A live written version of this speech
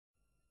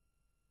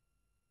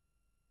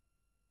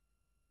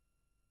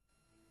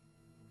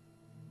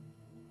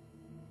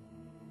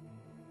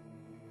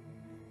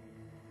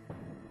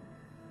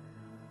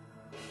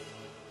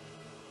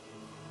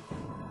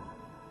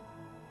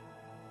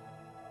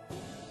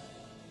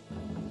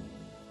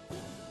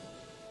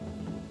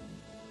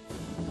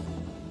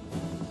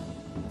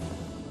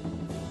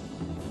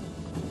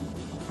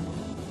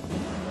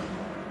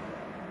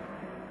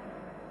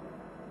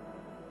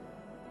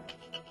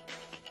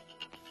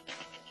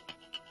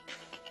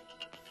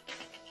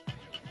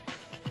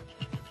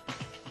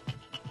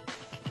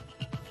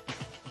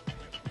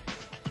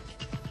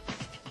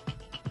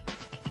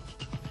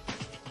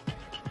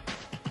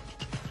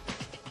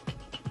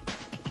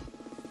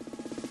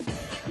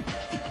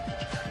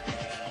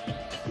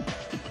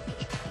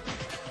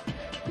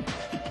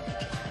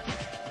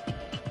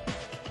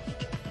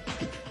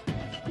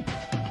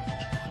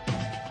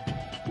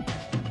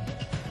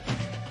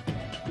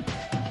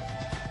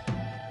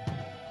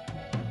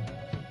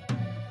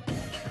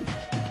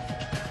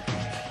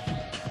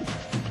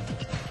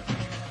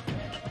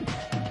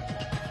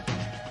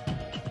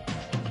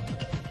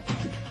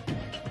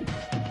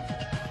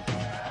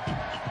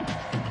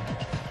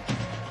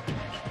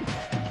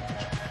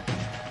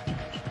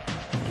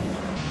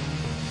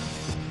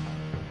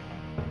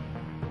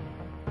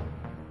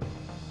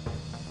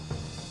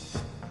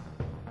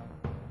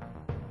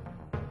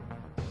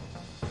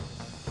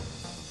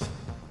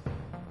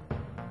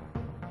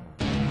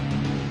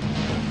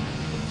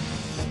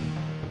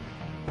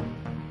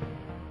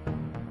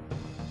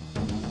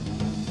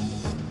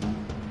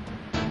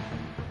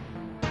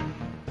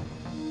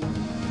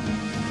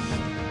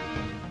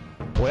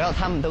我要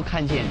他们都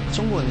看见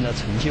中国人的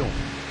成就。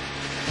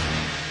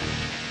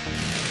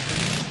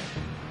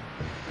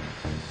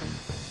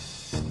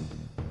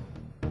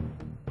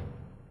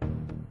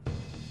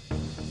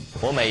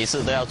我每一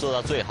次都要做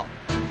到最好。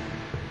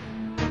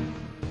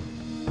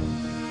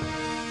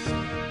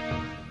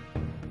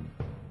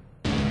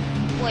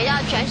我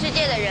要全世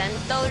界的人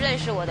都认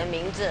识我的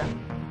名字。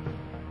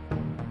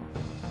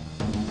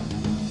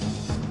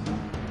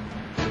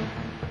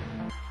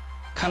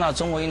看到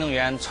中国运动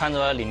员穿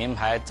着李宁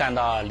牌站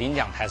到领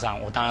奖台上，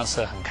我当然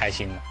是很开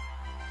心的。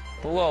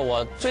不过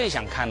我最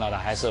想看到的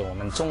还是我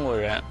们中国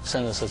人，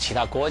甚至是其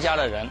他国家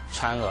的人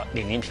穿着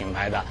李宁品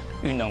牌的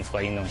运动服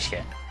和运动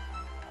鞋，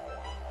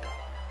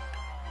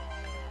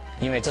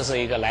因为这是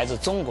一个来自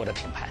中国的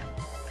品牌。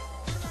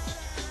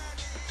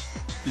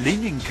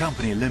Li-Ning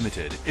Company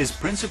Limited is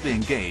principally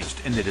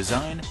engaged in the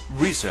design,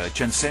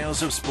 research and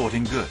sales of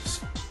sporting goods.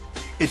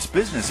 Its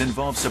business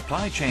involves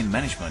supply chain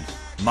management,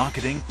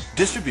 marketing,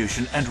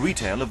 distribution and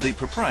retail of the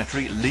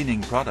proprietary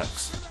Li-Ning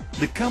products.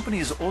 The company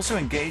is also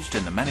engaged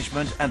in the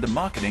management and the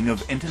marketing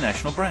of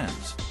international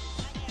brands.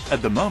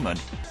 At the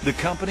moment, the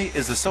company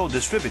is the sole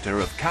distributor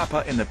of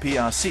Kappa in the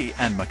PRC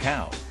and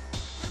Macau.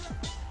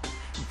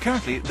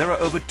 Currently, there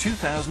are over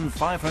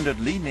 2,500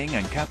 Li-Ning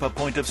and Kappa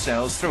point of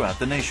sales throughout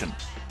the nation,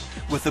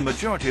 with the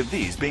majority of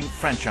these being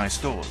franchise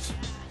stores.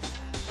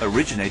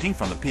 Originating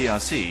from the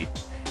PRC,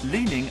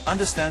 Li-Ning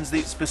understands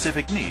the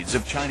specific needs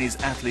of Chinese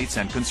athletes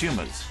and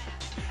consumers.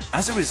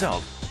 As a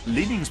result,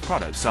 Li-Ning's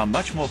products are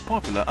much more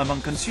popular among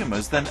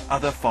consumers than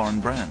other foreign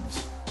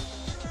brands.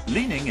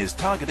 Li-Ning is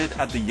targeted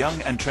at the young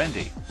and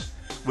trendy.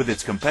 With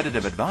its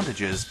competitive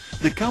advantages,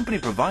 the company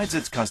provides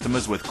its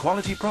customers with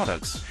quality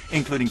products,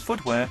 including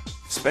footwear,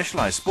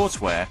 specialized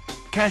sportswear,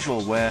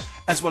 casual wear,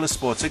 as well as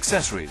sports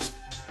accessories,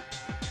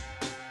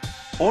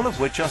 all of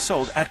which are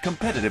sold at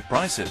competitive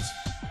prices.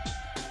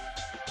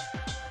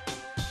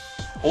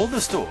 All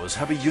the stores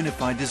have a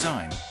unified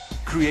design,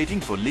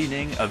 creating for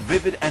Li-Ning a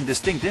vivid and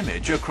distinct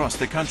image across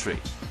the country.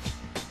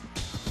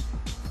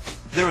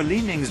 There are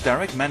Li-Ning's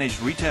direct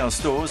managed retail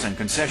stores and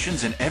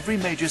concessions in every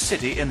major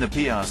city in the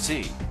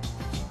PRC.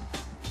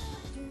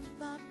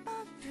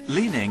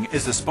 Li-Ning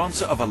is the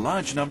sponsor of a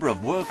large number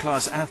of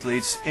world-class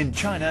athletes in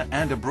China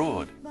and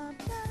abroad.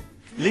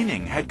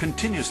 Li-Ning had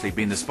continuously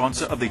been the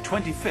sponsor of the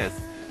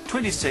 25th,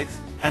 26th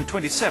and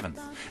 27th,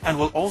 and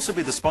will also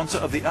be the sponsor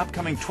of the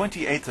upcoming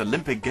 28th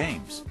Olympic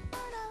Games.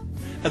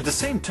 At the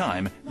same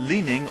time,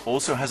 Li-Ning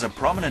also has a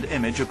prominent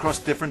image across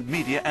different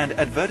media and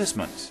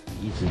advertisements.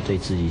 一直对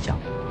自己讲，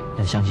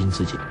要相信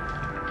自己，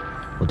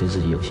我对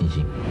自己有信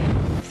心。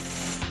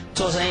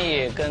做生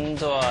意跟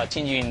做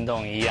竞技运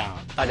动一样，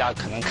大家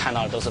可能看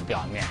到的都是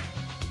表面。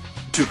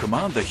To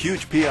command the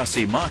huge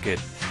PRC market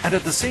and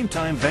at the same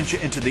time venture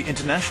into the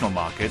international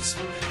markets,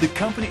 the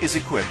company is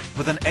equipped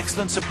with an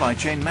excellent supply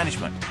chain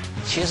management.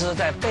 其实，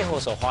在背后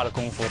所花的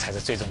功夫才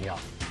是最重要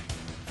的。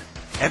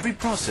Every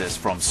process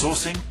from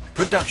sourcing,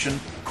 production,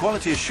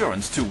 quality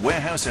assurance to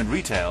warehouse and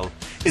retail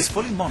is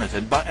fully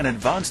monitored by an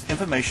advanced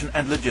information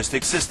and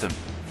logistics system.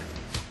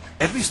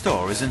 Every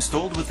store is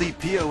installed with the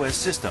POS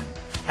system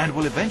and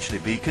will eventually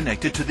be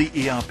connected to the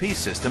ERP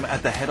system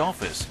at the head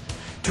office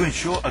to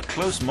ensure a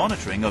close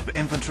monitoring of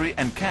inventory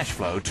and cash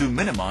flow to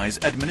minimize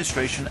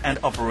administration and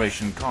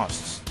operation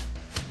costs.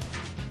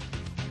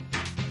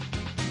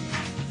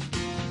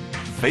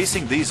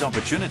 Facing these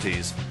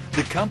opportunities,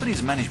 the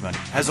company's management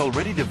has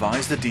already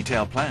devised a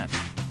detailed plan.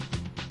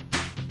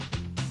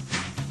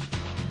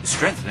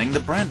 Strengthening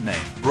the brand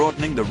name,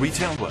 broadening the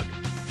retail network.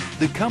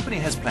 The company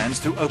has plans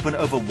to open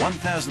over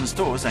 1,000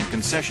 stores and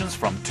concessions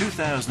from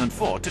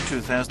 2004 to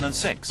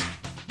 2006,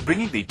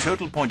 bringing the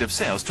total point of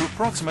sales to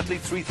approximately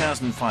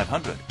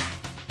 3,500.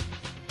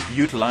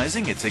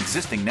 Utilizing its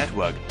existing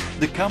network,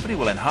 the company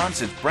will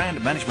enhance its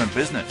brand management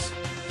business,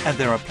 and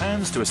there are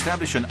plans to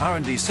establish an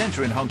R&D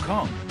center in Hong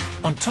Kong.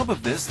 On top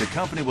of this, the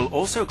company will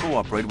also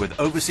cooperate with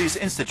overseas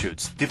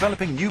institutes,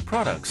 developing new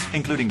products,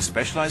 including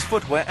specialized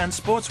footwear and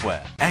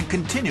sportswear, and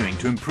continuing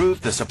to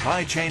improve the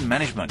supply chain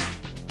management.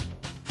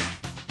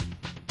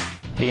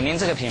 李宁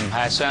这个品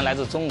牌虽然来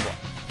自中国，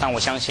但我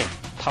相信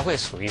它会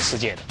属于世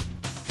界的。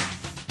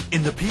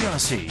In the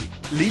PRC,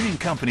 Li-Ning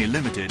Company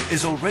Limited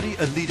is already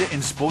a leader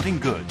in sporting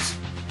goods.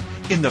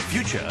 In the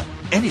future,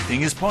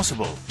 anything is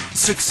possible.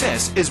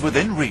 Success is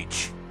within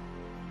reach.